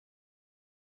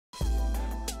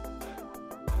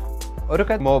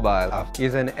AutoCAD Mobile app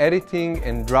is an editing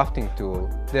and drafting tool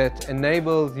that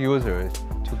enables users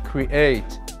to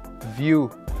create,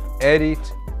 view, edit,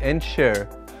 and share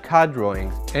CAD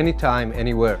drawings anytime,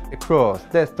 anywhere, across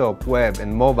desktop, web,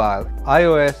 and mobile,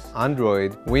 iOS,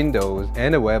 Android, Windows,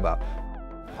 and a web app.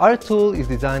 Our tool is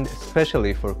designed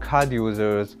especially for CAD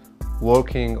users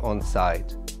working on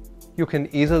site. You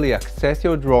can easily access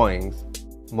your drawings,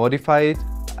 modify it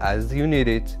as you need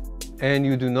it, and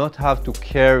you do not have to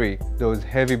carry those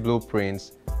heavy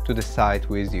blueprints to the site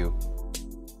with you.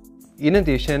 In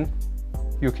addition,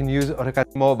 you can use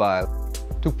AutoCAD Mobile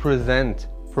to present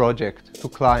projects to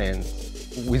clients.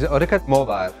 With AutoCAD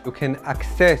Mobile, you can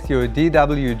access your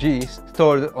DWGs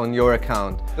stored on your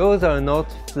account. Those are not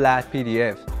flat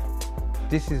PDFs.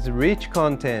 This is rich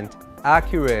content,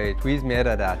 accurate with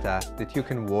metadata that you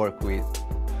can work with.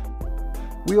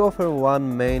 We offer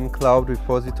one main cloud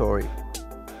repository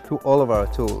to all of our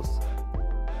tools.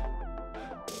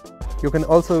 You can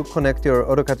also connect your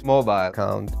AutoCAD Mobile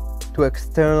account to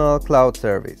external cloud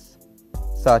service,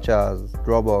 such as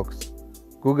Dropbox,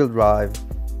 Google Drive,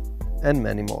 and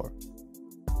many more.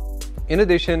 In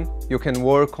addition, you can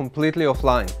work completely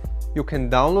offline. You can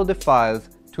download the files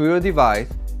to your device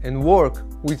and work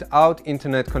without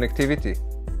internet connectivity.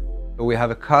 We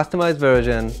have a customized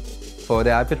version for the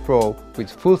iPad Pro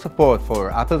with full support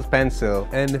for Apple's Pencil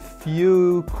and a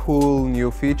few cool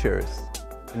new features.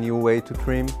 A new way to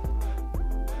trim,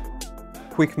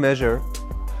 quick measure,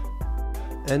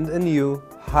 and a new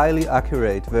highly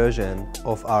accurate version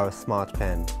of our Smart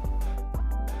Pen.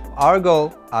 Our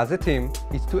goal as a team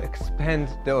is to expand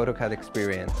the AutoCAD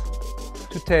experience,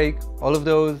 to take all of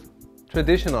those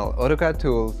traditional AutoCAD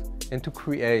tools and to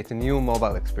create a new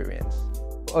mobile experience.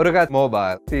 AutoCAD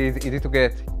Mobile is easy to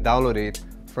get. Download it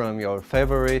from your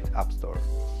favorite app store.